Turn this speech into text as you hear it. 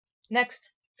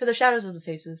Next, for the shadows of the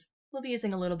faces, we'll be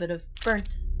using a little bit of burnt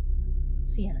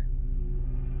sienna.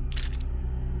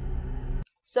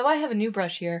 So I have a new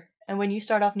brush here, and when you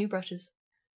start off new brushes,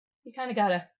 you kind of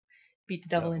gotta beat the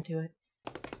devil into it.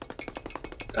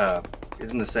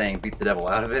 Isn't the saying beat the devil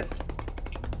out of it?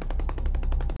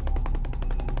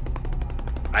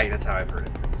 That's how I've heard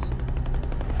it.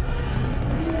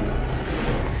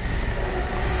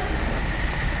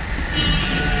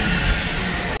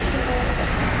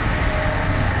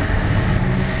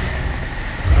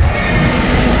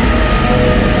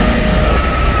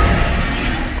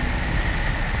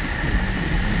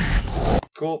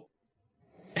 Cool.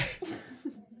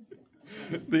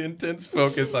 The intense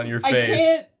focus on your I face.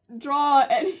 can't draw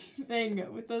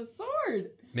anything with a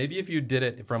sword. Maybe if you did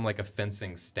it from like a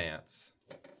fencing stance.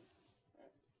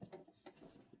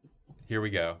 Here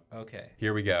we go. Okay.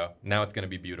 Here we go. Now it's going to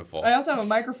be beautiful. I also have a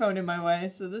microphone in my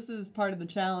way, so this is part of the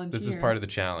challenge. This is part of the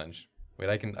challenge. Wait,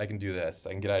 I can do this.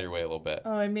 I can get out of your way a little bit.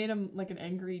 Oh, I made him like an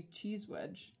angry cheese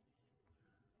wedge.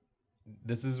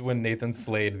 This is when Nathan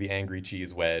slayed the angry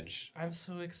cheese wedge. I'm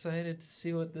so excited to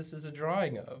see what this is a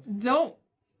drawing of. Don't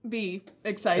be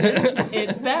excited.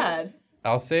 It's bad.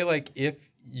 I'll say like if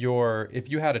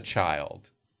you had a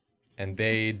child and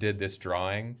they did this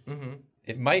drawing,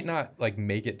 it might not like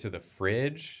make it to the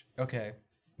fridge. Okay.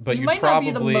 But you you'd might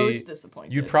probably not be the most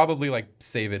disappointed. You'd probably like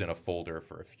save it in a folder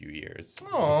for a few years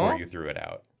before you threw it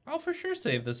out. I'll for sure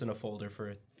save this in a folder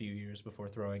for a few years before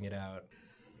throwing it out.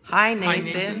 Hi,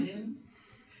 Nathan.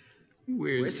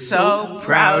 We're so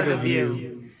proud of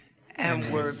you.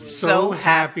 And we're so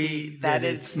happy that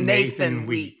it's Nathan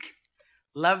Week.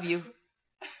 Love you.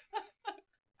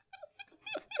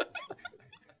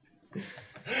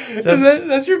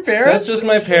 That's your parents? That's just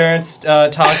my parents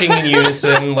talking in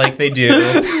unison like they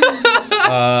do.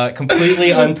 Completely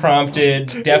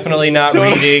unprompted, definitely not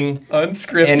reading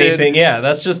unscripted anything. Yeah,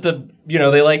 that's just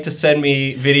they like to send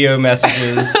me video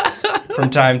messages from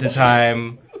time to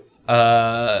time.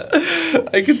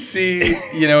 I could see,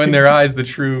 in their eyes the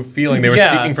true feeling. They were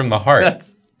speaking from the heart.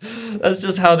 That's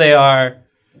just how they are.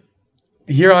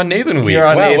 Here on Nathan Week.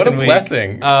 Wow, what a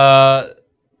blessing.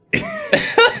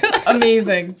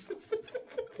 Amazing.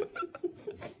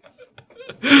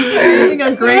 I think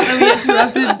I'm great that we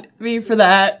interrupted me for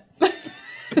that. Now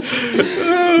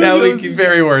it was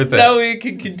very worth it. Now we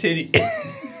can continue.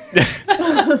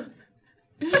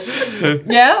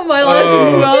 Yeah, my life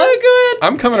is well. Good.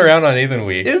 I'm coming around on Nathan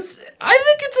Week. I think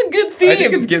it's a good theme. I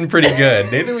think it's getting pretty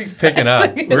good. Nathan Week's picking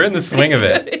up. We're in the swing of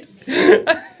it.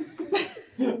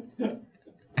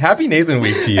 Happy Nathan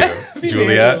Week to you,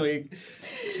 Julia. Nathan Week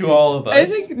to all of us. I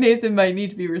think Nathan might need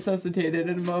to be resuscitated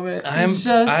in a moment. Just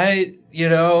having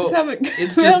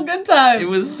a real good time.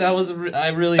 I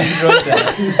really enjoyed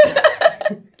that.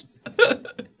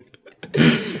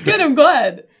 Good, I'm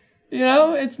glad.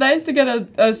 It's nice to get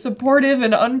a supportive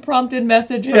and unprompted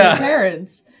message from your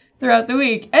parents throughout the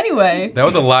week. Anyway. That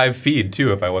was a live feed,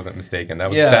 too, if I wasn't mistaken. That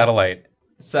was satellite.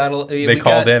 They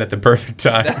called in at the perfect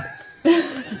time.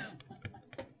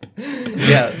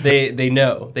 Yeah, they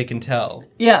know. They can tell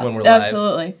when we're live.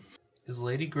 Absolutely. Is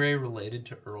Lady Grey related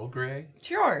to Earl Grey?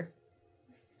 Sure.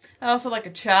 I also like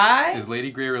a chai. Is Lady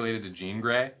Grey related to Jean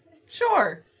Grey?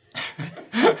 Sure.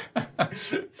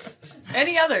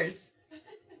 Any others?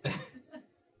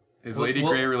 Is Lady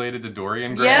Grey related to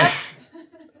Dorian Gray?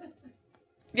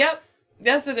 Yep.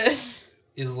 Yes, it is.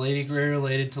 Is Lady Grey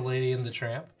related to Lady and the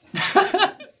Tramp?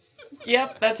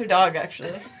 Yep, that's her dog,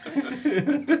 actually.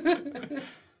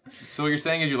 So what you're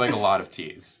saying is you like a lot of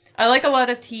teas. I like a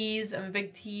lot of teas. I'm a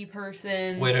big tea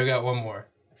person. Wait, I got one more.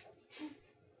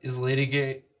 Is Lady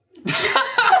Gay...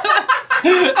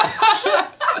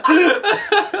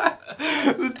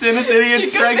 The tennis idiot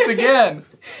strikes again.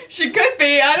 She could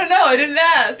be. I don't know. I didn't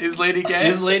ask. Is Lady gay?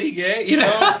 Is Lady gay? You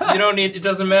don't need. It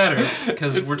doesn't matter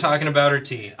because we're talking about her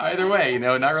tea. Either way,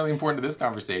 not really important to this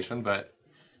conversation, but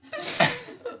that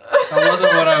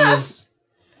wasn't what I was.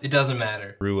 It doesn't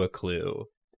matter. Drew a clue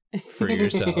for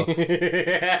yourself.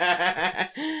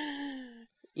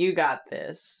 You got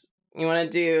this. You want to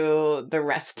do the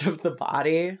rest of the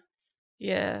body?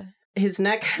 Yeah. His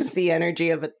neck has the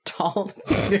energy of a tall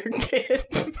theater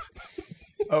kid.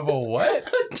 Of a what?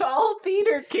 A tall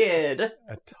theater kid.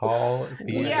 A tall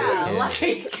theater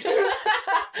kid.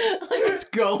 Like it's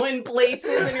going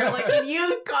places and you're like, can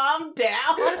you calm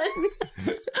down?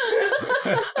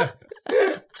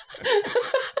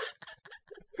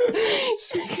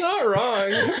 She's not wrong.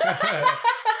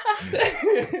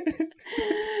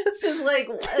 It's just like,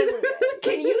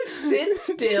 can you sit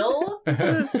still?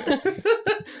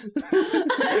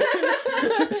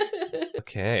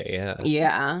 Okay, yeah.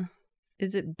 Yeah.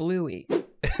 Is it bluey?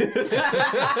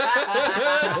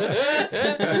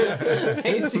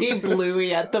 I see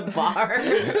Bluey at the bar.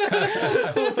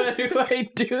 What do I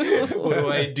do? What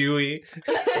do I do?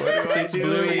 It's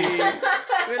Bluey.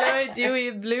 What do I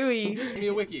do, Bluey? Give me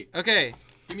a wiki. Okay,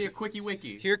 Give me a quickie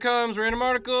wiki. here comes random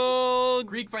article.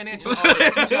 Greek financial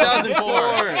audit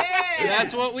 2004.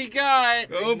 That's what we got.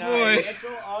 Oh boy.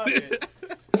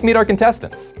 Let's meet our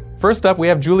contestants. First up, we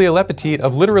have Julia Lepetit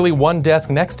of literally one desk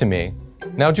next to me.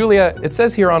 Now, Julia, it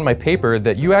says here on my paper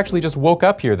that you actually just woke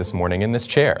up here this morning in this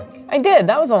chair. I did.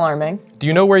 That was alarming. Do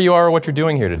you know where you are or what you're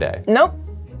doing here today? Nope.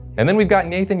 And then we've got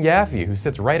Nathan Yaffe, who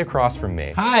sits right across from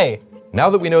me. Hi. Now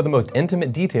that we know the most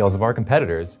intimate details of our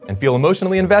competitors and feel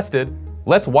emotionally invested,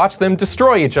 let's watch them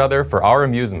destroy each other for our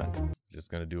amusement. Just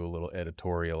gonna do a little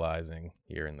editorializing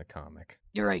here in the comic.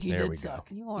 You're right. He There we did go. suck.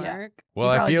 York. Well,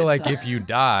 You I probably feel did like suck. if you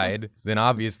died, then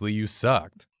obviously you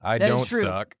sucked. I That is don't true.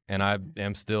 suck, and I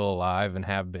am still alive and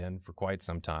have been for quite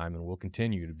some time and will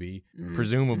continue to be,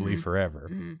 presumably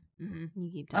forever. You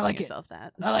keep I telling like it. yourself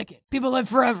that. I like it. People live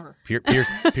forever.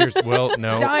 Pierce, well,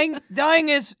 no. Dying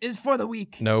is for the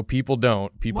weak. No, people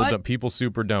don't. People What? don't. People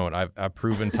super don't. I've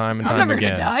proven time and I'm time never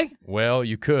again. gonna die. Well,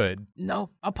 you could. No,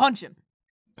 I'll punch him.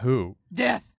 Who?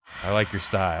 Death. I like your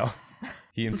style.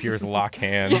 He and Pierce lock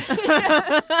hands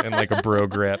in like a bro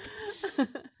grip.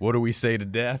 What do we say to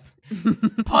death?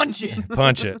 Punch it.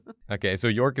 Punch it. Okay, so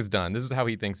York is done. This is how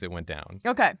he thinks it went down.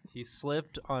 Okay. He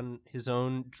slipped on his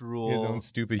own drool. His own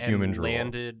stupid and human drool.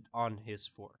 landed on his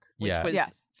fork. Which Yeah. was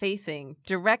Yes. facing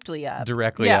directly up.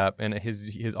 Directly Yeah. up, and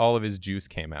his all of his juice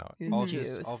came out. His All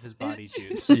juice. of his body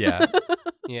juice. Yeah.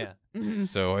 Yeah.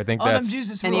 So I think All them that's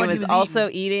juices for And he what was eating. also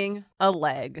eating a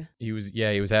leg. he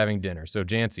was having dinner. So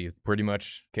Jancy, pretty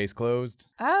much case closed.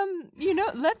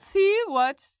 Let's see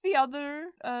what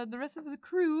the rest of the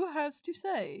crew has to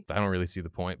say. I don't really see the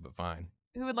point, but fine.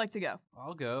 Who would like to go?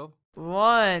 I'll go.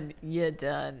 One. You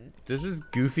done. This is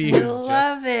Goofy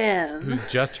who's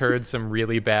just heard some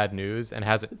really bad news and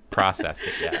hasn't processed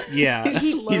it yet. Yeah.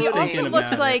 He He's also thinking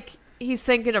looks about it. like he's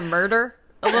thinking of murder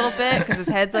a little bit because his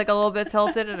head's like a little bit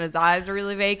tilted and his eyes are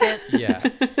really vacant. Yeah.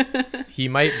 He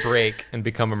might break and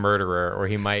become a murderer, or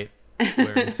he might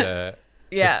learn to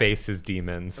face his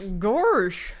demons.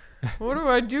 Gorsh. What do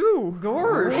I do?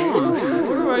 Gorsh.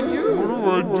 What do I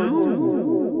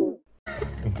do?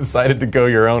 Decided to go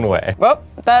your own way. Well,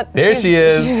 There she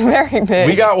is. She's very big.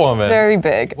 We got woman. Very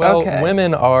big. Well, okay.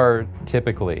 women are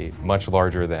typically much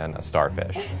larger than a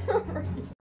starfish.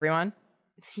 Everyone?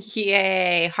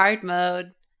 Yay, hard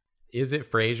mode. Is it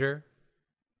Frasier?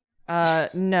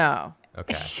 No.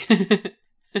 Okay.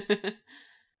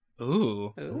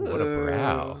 Ooh. What a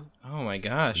brow. Oh my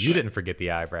gosh. You didn't forget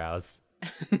the eyebrows.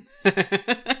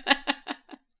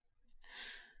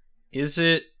 Is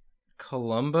it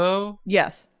Columbo?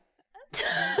 Yes.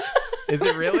 Is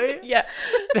it really? Yeah.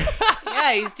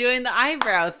 Yeah, he's doing the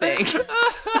eyebrow thing.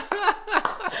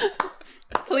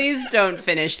 Please don't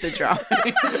finish the drawing.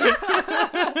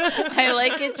 I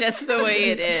like it just the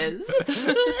way it is.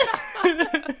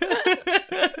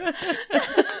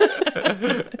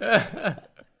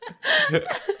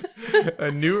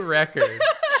 A new record.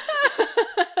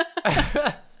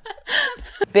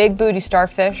 Big Booty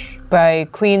Starfish by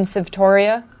Queen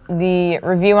Victoria. The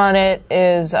review on it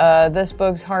is this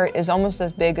book's heart is almost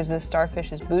as big as this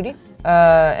starfish's booty,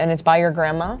 and it's by your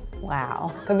grandma.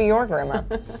 Wow. Could be your grandma.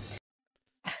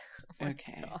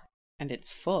 Okay. And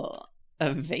it's full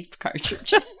of vape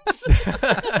cartridges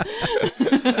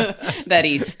that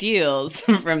he steals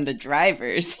from the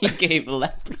drivers he gave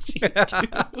leprosy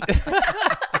to.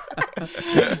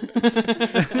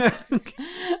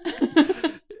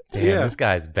 Damn, this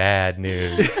guy's bad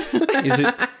news.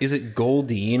 Is it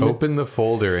Goldine? Open the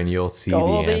folder and you'll see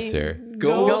Goldine. the answer.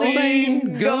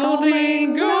 Goldine.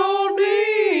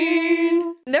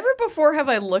 Never before have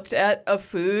I looked at a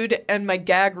food and my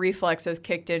gag reflex has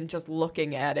kicked in just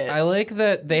looking at it. I like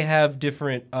that they have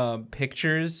different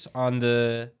pictures on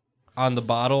the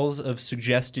bottles of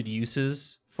suggested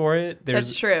uses for it.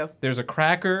 That's true. There's a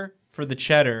cracker for the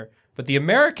cheddar, but the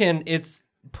American, it's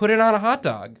put it on a hot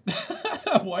dog.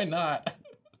 Why not?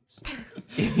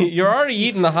 You're already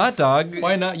eating the hot dog.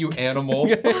 Why not, you animal?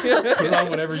 Put on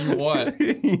whatever you want.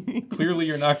 Clearly,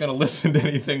 you're not going to listen to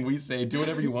anything we say. Do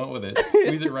whatever you want with it.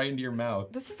 Squeeze it right into your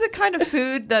mouth. This is the kind of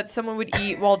food that someone would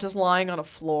eat while just lying on a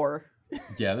floor.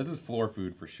 Yeah, this is floor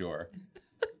food for sure.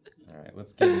 All right,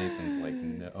 let's get Nathan's like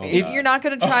no. Oh, If God. you're not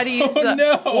going to try to use the...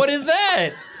 no. What is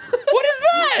that? What is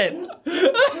that?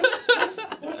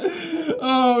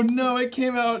 Oh no, it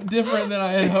came out different than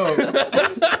I had hoped.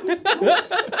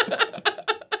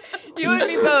 You and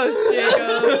me both,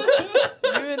 Jacob.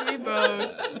 You and me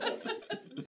both.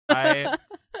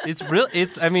 It's real.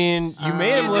 I mean, you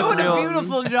made him You're look doing real. a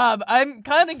beautiful job. I'm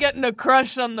kind of getting a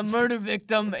crush on the murder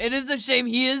victim. It is a shame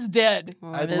he is dead.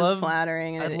 Well, I'd it is love-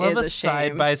 flattering, and I'd it love is a a shame.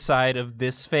 side by side of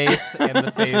this face and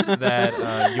the face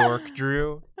that York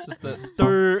drew. Just the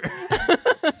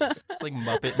it's like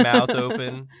Muppet mouth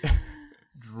open,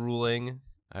 drooling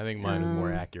I think mine is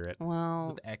more accurate.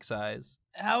 Well, with X eyes.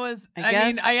 How was? I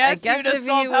guess- I asked I you guess to if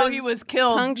solve he how he was was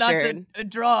killed, punctured. not to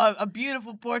draw a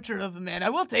beautiful portrait of the man. I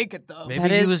will take it though. Maybe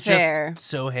That he is was fair. just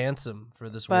so handsome for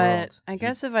this but world. I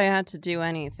guess if I had to do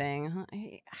anything,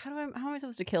 how am I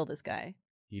supposed to kill this guy?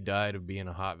 He died of being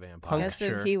a hot I vampire. guess if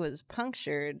Puncture. he was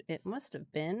punctured, it must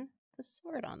have been the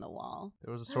sword on the wall.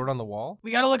 There was a sword on the wall.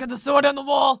 We gotta look at the sword on the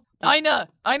wall. Ina,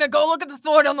 go look at the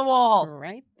sword on the wall.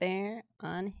 Right there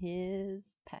on his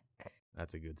pec.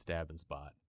 That's a good stabbing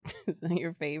spot. Is that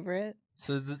your favorite?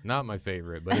 So the, Not my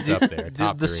favorite, but it's up there.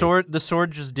 Top the three. the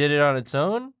sword just did it on its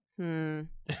own. Hmm.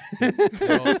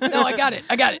 No, I got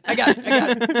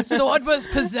it. Sword was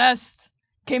possessed.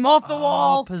 Came off the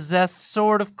wall. Possessed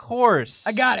sword, of course.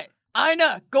 I got it.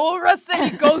 Ina, go arrest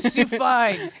any ghosts you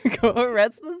find. Go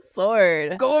arrest the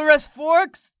sword. Go arrest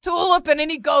Forks, Tulip, and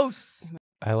any ghosts.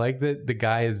 I like that the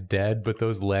guy is dead, but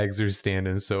those legs are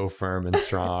standing so firm and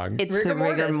strong. It's Rigor the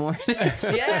rigor mortis.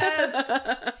 mortis.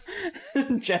 Yes.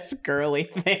 Just girly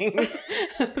things.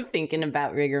 Thinking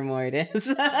about rigor mortis.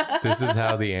 This is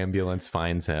how the ambulance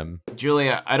finds him.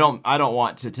 Julia, I don't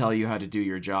want to tell you how to do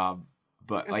your job,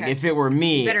 but like Okay. if it were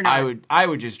me, Better not. I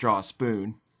would just draw a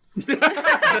spoon.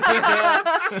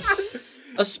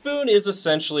 A spoon is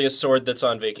essentially a sword that's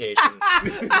on vacation.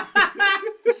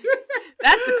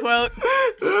 That's a quote.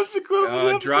 That's a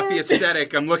quote. Drawfee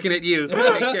aesthetic. I'm looking at you.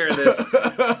 Take care of this.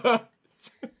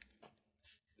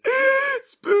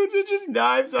 Spoons are just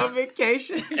knives on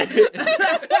vacation.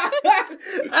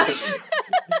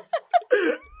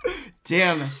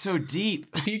 Damn, that's so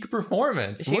deep. Peak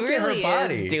performance. She Look really at her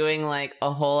body. is doing like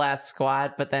a whole ass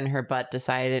squat, but then her butt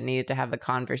decided it needed to have a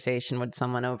conversation with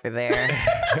someone over there.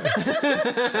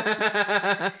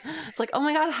 It's like, oh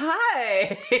my god,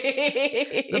 hi.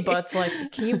 The butt's like,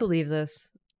 can you believe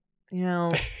this? You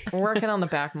know, we're working on the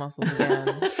back muscles again.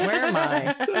 Where am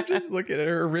I? I'm just looking at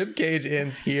her rib cage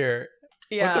ends here.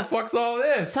 Yeah. What the fuck's all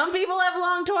this? Some people have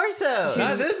long torsos.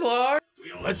 Not this long.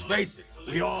 Let's face it,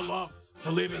 we all love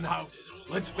to live in houses.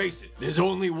 Let's face it, there's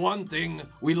only one thing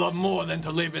we love more than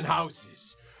to live in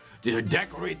houses. To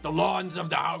decorate the lawns of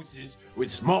the houses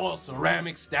with small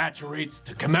ceramic statuettes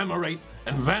to commemorate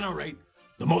and venerate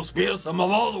the most fearsome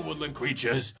of all the woodland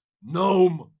creatures,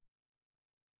 Gnome.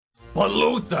 But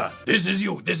Luther, this is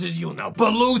you now.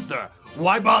 But Luther,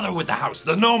 why bother with the house?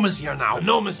 The gnome is here now,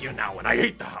 and I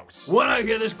hate the house. When I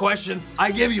hear this question,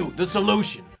 I give you the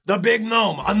solution. The big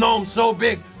gnome, a gnome so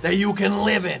big that you can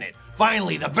live in it.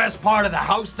 Finally, the best part of the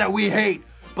house that we hate,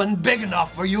 but big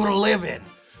enough for you to live in.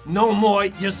 No more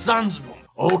your son's room.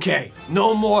 Okay,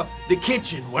 no more the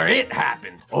kitchen where it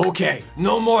happened. Okay,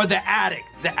 no more the attic.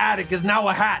 The attic is now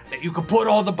a hat that you can put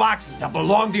all the boxes that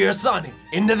belong to your son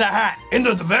into the hat,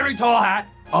 into the very tall hat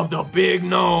of the big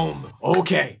gnome.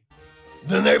 Okay,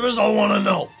 the neighbors all want to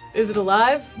know. Is it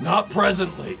alive? Not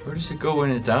presently. Where does it go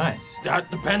when it dies? That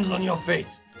depends on your faith.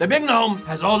 The big gnome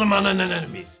has all the money and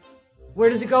enemies. Where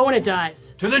does it go when it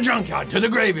dies? To the junkyard, to the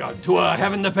graveyard, to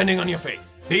heaven depending on your faith.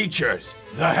 Features,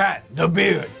 the hat, the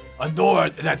beard, a door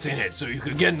that's in it so you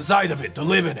can get inside of it to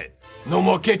live in it. No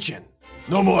more kitchen.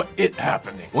 No more it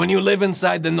happening. When you live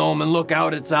inside the gnome and look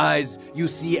out its eyes, you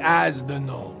see as the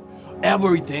gnome.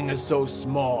 Everything is so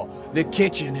small. The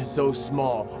kitchen is so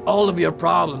small. All of your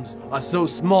problems are so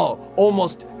small,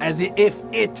 almost as if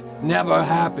it never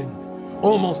happened.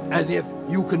 Almost as if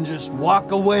you can just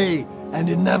walk away and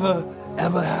it never,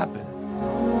 ever happened.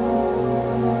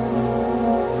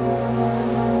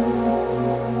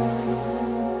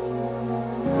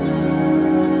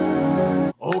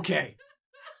 Okay.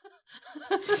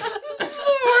 This is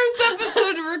the worst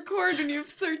episode to record when you have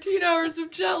 13 hours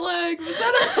of jet lag. Was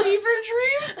that a fever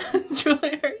dream?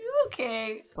 Julie, are you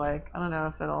okay? Like, I don't know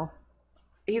if it'll.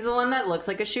 He's the one that looks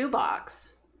like a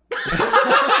shoebox.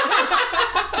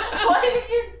 Why did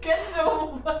you get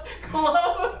so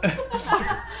close?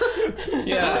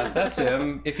 Yeah, that's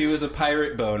him. If he was a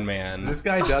pirate bone man. This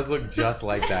guy does look just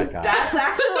like that guy. That's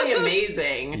actually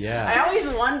amazing. Yeah. I always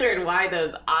wondered why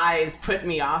those eyes put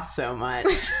me off so much.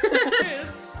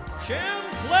 It's Jam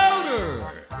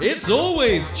Clouder! It's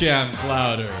always Jam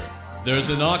Clouder. There's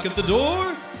a knock at the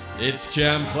door, it's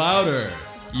Jam Clouder.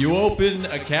 You open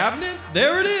a cabinet,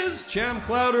 there it is, Jam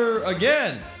Clouder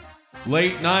again.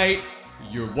 Late night,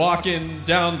 you're walking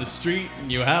down the street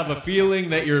and you have a feeling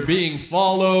that you're being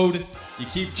followed. You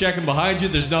keep checking behind you,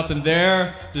 there's nothing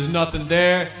there, there's nothing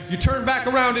there. You turn back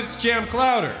around, it's Cham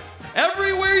Clowder.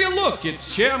 Everywhere you look,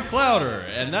 it's Cham Clowder,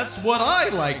 and that's what I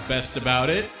like best about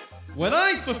it. When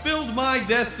I fulfilled my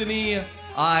destiny,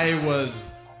 I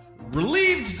was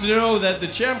relieved to know that the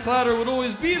Cham Clowder would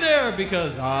always be there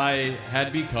because I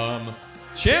had become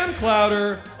Cham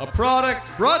Clowder, a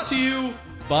product brought to you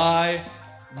by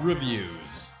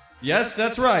Reviews. Yes,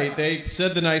 that's right, they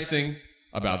said the nice thing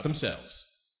about themselves.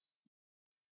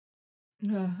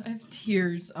 I have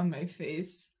tears on my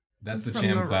face. That's the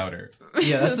Cham Clowder.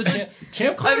 Yeah, that's the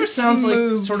Cham Clowder sounds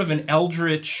like sort of an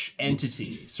eldritch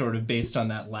entity, sort of based on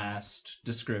that last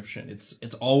description.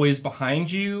 It's always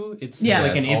behind you. It's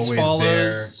like an It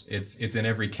Follows. There. It's in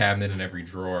every cabinet and every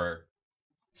drawer.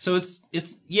 So it's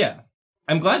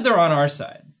I'm glad they're on our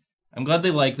side. I'm glad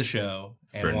they like the show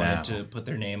and wanted to put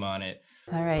their name on it.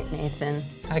 All right, Nathan.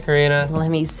 Hi, Karina. Let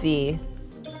me see.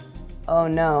 Oh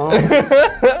no.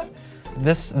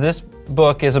 This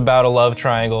book is about a love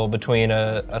triangle between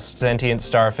a sentient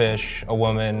starfish, a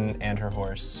woman, and her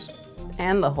horse.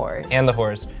 And the horse. And the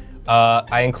horse.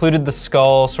 I included the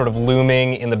skull sort of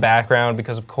looming in the background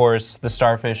because, of course, the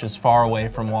starfish is far away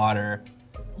from water.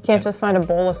 You can't just find a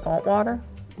bowl of salt water?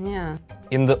 Yeah.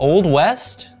 In the Old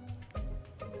West?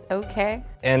 Okay.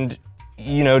 And,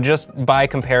 you know, just by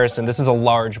comparison, this is a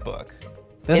large book.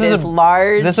 It is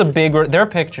large. This is a big, there are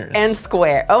pictures. And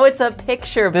square. Oh, it's a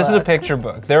picture book. This is a picture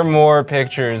book. There are more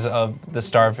pictures of the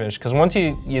starfish, because once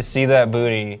you see that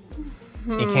booty,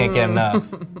 you can't get enough.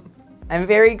 I'm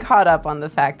very caught up on the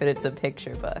fact that it's a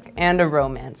picture book and a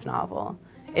romance novel.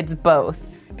 It's both.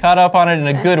 Caught up on it in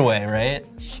a good way, right?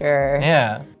 Sure.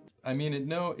 Yeah. I mean,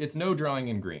 it's no drawing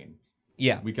in green.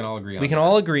 Yeah. We can all agree on that. We can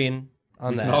all agree on that.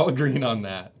 We can all agree on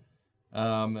that.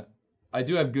 I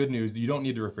do have good news. You don't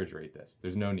need to refrigerate this.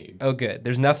 There's no need. Oh, good.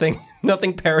 There's nothing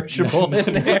perishable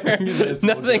in there.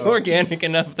 Nothing organic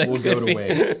enough that will could go to be.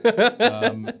 waste.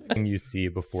 You see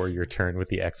before your turn with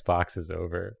the Xbox is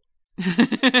over.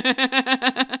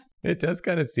 It does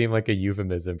kind of seem like a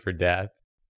euphemism for death.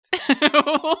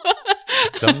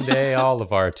 Someday all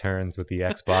of our turns with the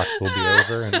Xbox will be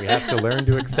over, and we have to learn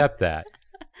to accept that.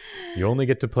 You only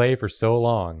get to play for so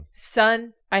long.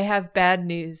 Son, I have bad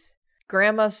news.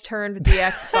 Grandma's turn with the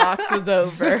Xbox was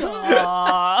over.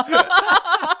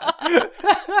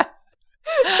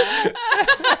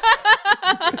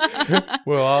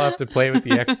 We'll all have to play with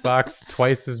the Xbox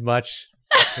twice as much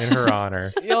in her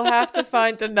honor. You'll have to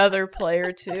find another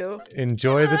player too.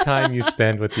 Enjoy the time you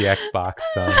spend with the Xbox,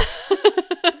 son.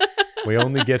 We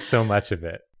only get so much of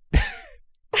it.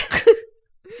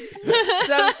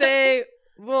 Someday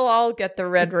we'll all get the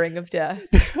red ring of death.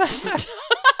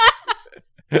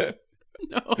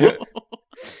 No.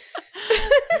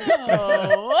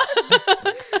 No.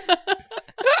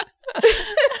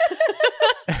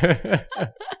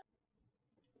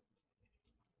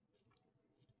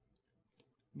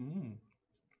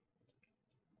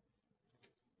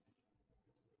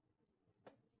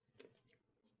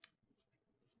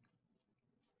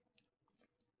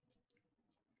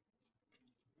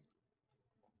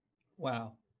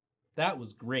 Wow. That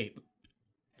was grape.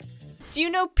 Do you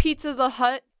know Pizza the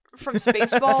Hut from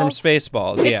Spaceballs? From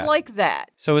Spaceballs, yeah. It's like that.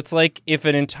 So it's like if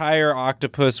an entire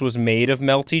octopus was made of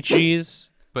melty cheese.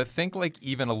 But think like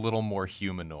even a little more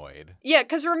humanoid. Yeah,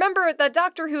 because remember that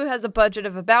Doctor Who has a budget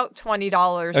of about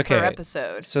 $20 per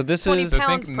episode. So this 20 is...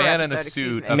 pounds think per man episode, in a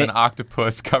suit of me. an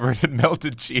octopus covered in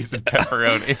melted cheese and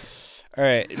pepperoni. All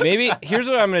right, maybe here's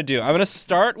what I'm going to do. I'm going to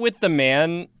start with the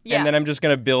man, Yeah. and then I'm just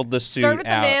going to build the suit Start with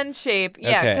out. the man shape.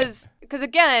 Yeah, Okay. because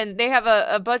again, they have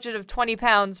a budget of 20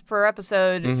 pounds per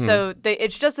episode, Mhm. so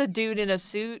it's just a dude in a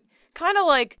suit. Kind of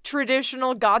like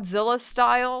traditional Godzilla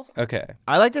style. Okay.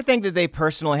 I like to think that they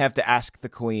personally have to ask the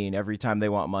queen every time they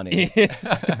want money.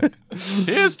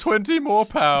 Here's 20 more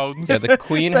pounds. Yeah, the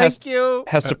queen Thank you.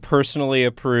 has to personally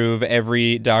approve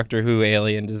every Doctor Who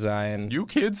alien design. You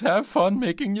kids have fun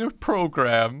making your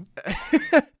program.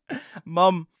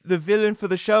 Mum, the villain for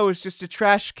the show is just a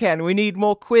trash can. We need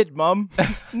more quid, Mum.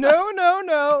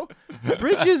 No.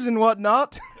 Bridges and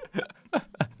whatnot.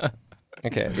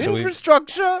 Okay, so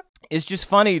Infrastructure. It's just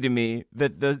funny to me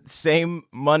that the same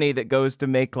money that goes to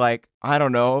make, like, I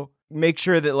don't know, make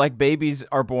sure that, like, babies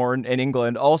are born in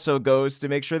England also goes to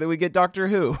make sure that we get Doctor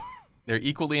Who. They're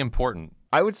equally important.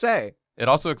 I would say. It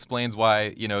also explains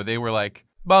why, they were like,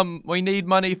 Mum, we need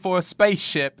money for a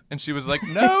spaceship. And she was like,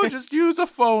 no, just use a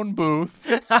phone booth.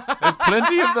 There's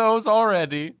plenty of those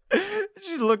already.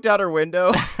 She's looked out her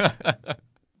window.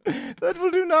 That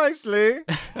will do nicely.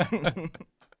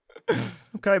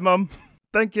 Okay, Mum.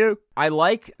 Thank you. I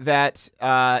like that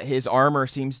his armor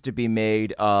seems to be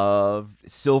made of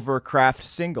silver craft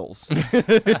singles. Yeah,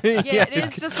 it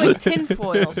is just like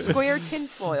tinfoil, square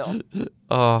tinfoil.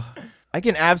 I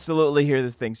can absolutely hear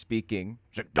this thing speaking.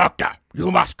 Doctor,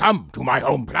 you must come to my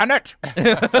home planet.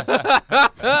 That's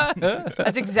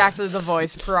exactly the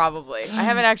voice, probably. I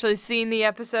haven't actually seen the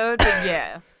episode, but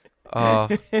yeah.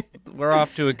 We're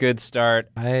off to a good start.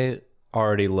 I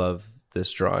already love this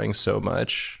drawing so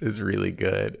much. It's really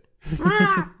good.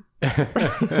 Yeah,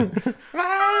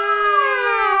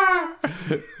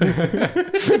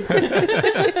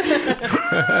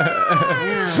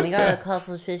 we got a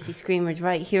couple of sissy screamers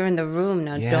right here in the room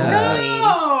now,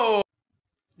 don't we?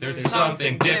 There's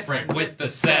something different with the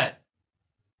set.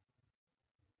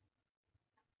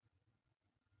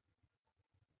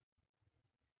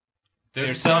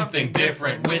 There's something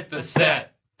different with the set.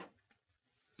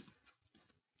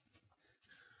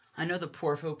 I know the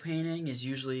Porpho painting is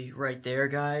usually right there,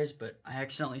 guys, but I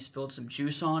accidentally spilled some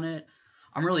juice on it.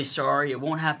 I'm really sorry. It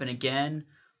won't happen again.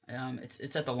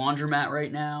 It's at the laundromat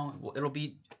right now. It'll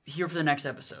be here for the next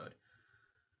episode.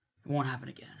 It won't happen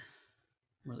again.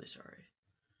 I'm really sorry.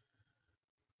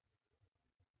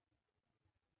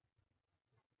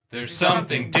 There's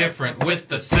something different with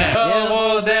the set.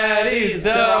 Double daddies,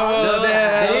 double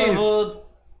daddies.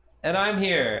 And I'm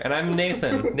here, and I'm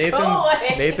Nathan.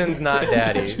 Nathan's not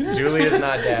daddy. Julia's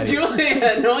not daddy.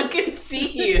 Julia, no one can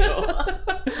see you.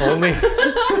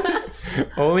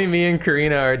 Only me and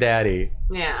Karina are daddy.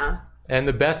 Yeah. And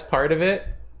the best part of it,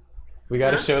 we got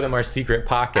to show them our secret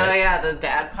pocket. Oh yeah, the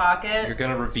dad pocket. You're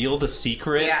gonna reveal the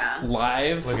secret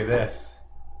live? Look at this.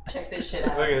 Check this shit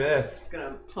out. Look at this. I'm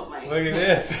gonna put my. Look at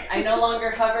this. I no longer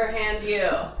hover hand you.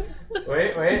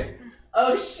 Wait.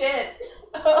 Oh shit.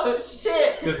 Oh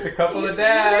shit. Just a couple You of see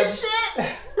dabs. this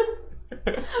shit?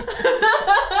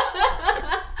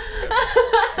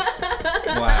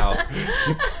 Wow.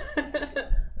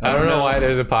 I don't know why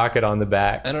there's a pocket on the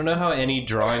back. I don't know how any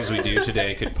drawings we do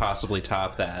today could possibly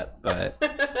top that, but...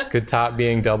 Could top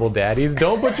being double daddies?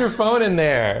 Don't put your phone in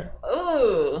there.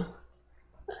 Ooh.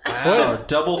 Wow,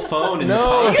 double phone in the You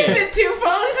pocket. can fit 2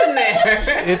 phones in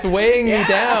there. It's weighing me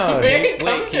down. Very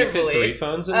Wait, can you fit comfortably. 3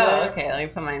 phones in Oh, there? okay. Let me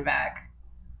put mine back.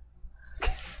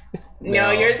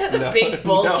 No, yours has a big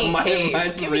bulky case.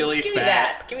 Mine's really give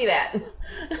fat. Give me that.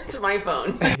 It's my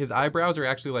phone. His eyebrows are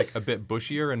actually like a bit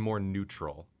bushier and more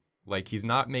neutral. Like he's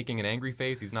not making an angry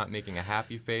face, he's not making a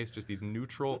happy face, just these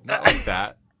neutral, not like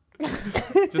that.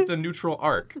 Just a neutral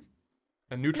arc.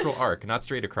 A neutral arc, not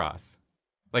straight across.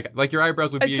 Like your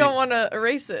eyebrows would I be... don't want to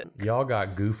erase it. Y'all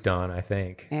got goofed on, I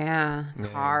think. Yeah,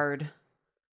 hard.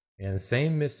 And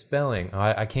same misspelling.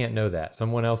 I can't know that.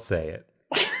 Someone else say it.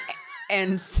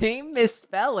 And same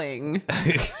misspelling.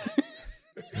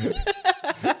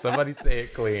 Somebody say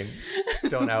it clean.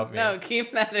 Don't out me. No,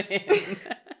 keep that in.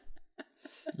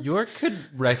 York could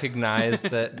recognize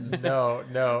that...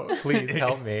 No, please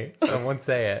help me. Someone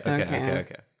say it.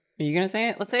 Okay. Are you gonna say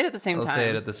it? Let's say it at the same time. Let's say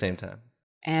it at the same time.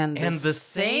 And the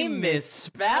same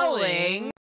misspelling.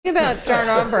 The thing about John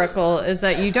Arbuckle is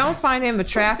that you don't find him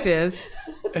attractive.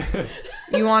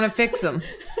 You want to fix him.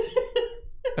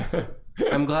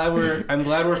 I'm glad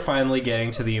we're finally getting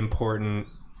to the important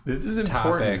This is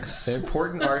important. topics. An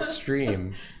important art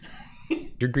stream.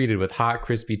 You're greeted with hot,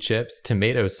 crispy chips,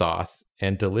 tomato sauce,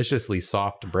 and deliciously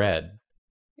soft bread.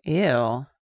 Ew.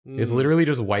 It's literally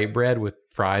just white bread with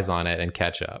fries on it and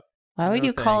ketchup. Why would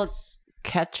you call it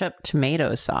ketchup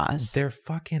tomato sauce? They're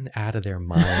fucking out of their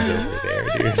minds over there,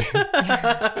 dude.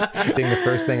 I think the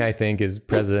first thing I think is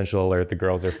presidential alert, the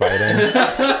girls are fighting.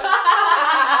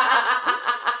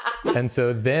 And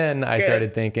so then I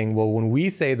started thinking, well, when we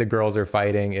say the girls are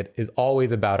fighting, it is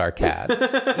always about our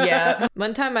cats. Yeah.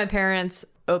 One time my parents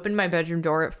opened my bedroom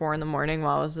door at 4 a.m.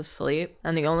 while I was asleep,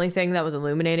 and the only thing that was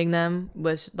illuminating them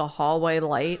was the hallway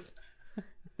light.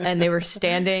 And they were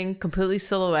standing completely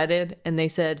silhouetted, and they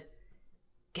said,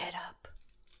 "Get up.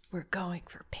 We're going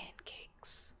for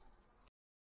pancakes."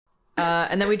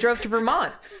 And then we drove to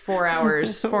Vermont 4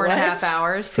 hours, 4.5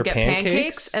 hours to For get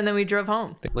pancakes, and then we drove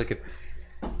home. Look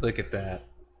at that.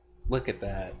 Look at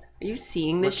that. Are you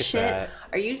seeing this Look at shit? that.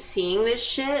 Are you seeing this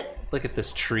shit? Look at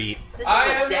this treat. This is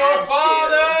what dads do.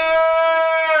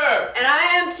 And I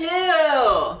am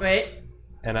too. Wait.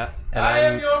 And I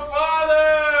am your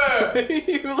father!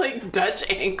 You like Dutch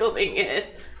ankling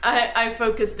it. I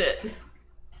focused it.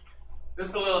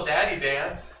 Just a little daddy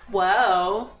dance.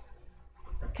 Whoa.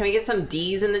 Can we get some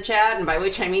D's in the chat? And by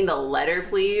which I mean the letter,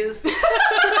 please.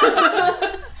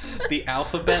 The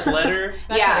alphabet letter?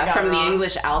 Yeah, from the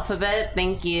English alphabet.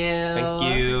 Thank you. Thank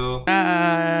you.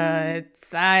 It's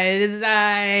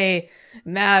I.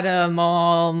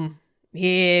 Madam,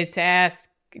 here to ask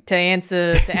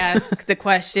the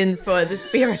questions for the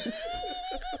spirits.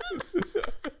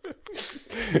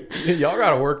 Y'all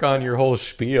gotta work on your whole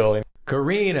spiel.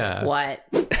 Karina. What?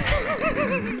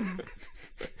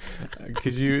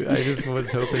 Could you, I just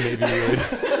was hoping maybe you would.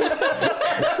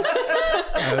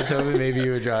 I was hoping maybe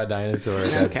you would draw a dinosaur.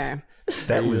 Okay.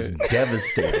 That was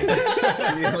devastating.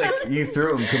 He's like, you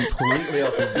threw him completely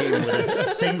off his game with a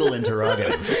single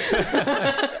interrogative.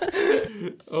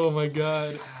 Oh my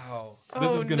god. Wow.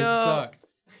 This is gonna suck.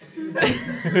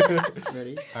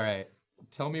 Ready? All right.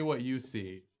 Tell me what you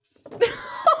see.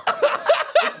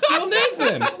 It's still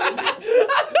Nathan.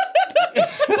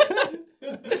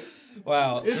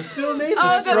 Wow. It's still Nathan.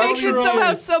 Oh, that makes it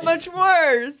somehow so much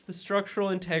worse. The structural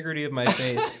integrity of my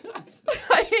face.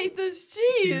 I hate this Too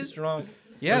cheese. strong.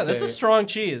 Yeah, that's a Okay. strong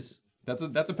cheese. That's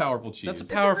a powerful cheese. That's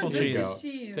a powerful There you cheese. go.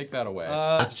 cheese. Take that away.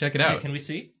 Let's check it out. Can we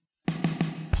see?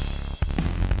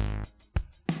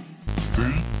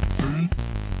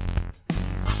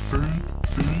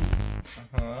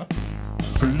 Uh-huh.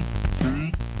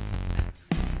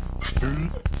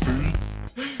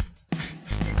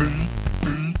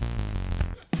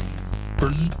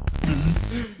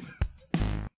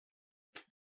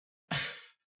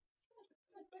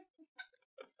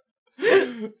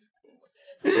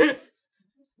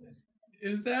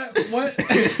 Is that what?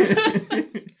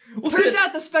 Turns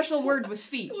out the special word was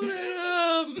feet.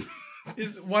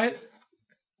 Is what?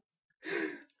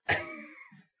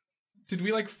 Did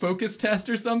we like focus test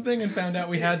or something and found out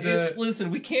we had to?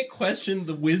 Listen, we can't question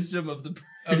the wisdom of the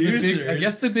Of the producers. big, I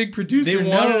guess the big producer They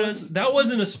wanted knows. us. That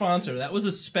wasn't a sponsor. That was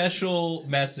a special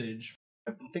message.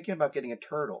 I've been thinking about getting a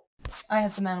turtle. I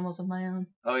have some animals of my own.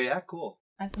 Oh yeah, cool.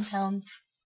 I have some hounds,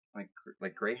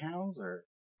 Like greyhounds or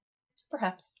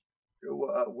perhaps.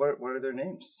 what are their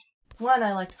names? One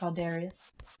I like to call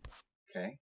Darius.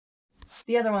 Okay.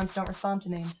 The other ones don't respond to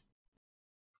names.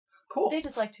 Cool. They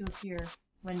just like to appear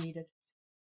when needed.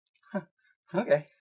 Okay.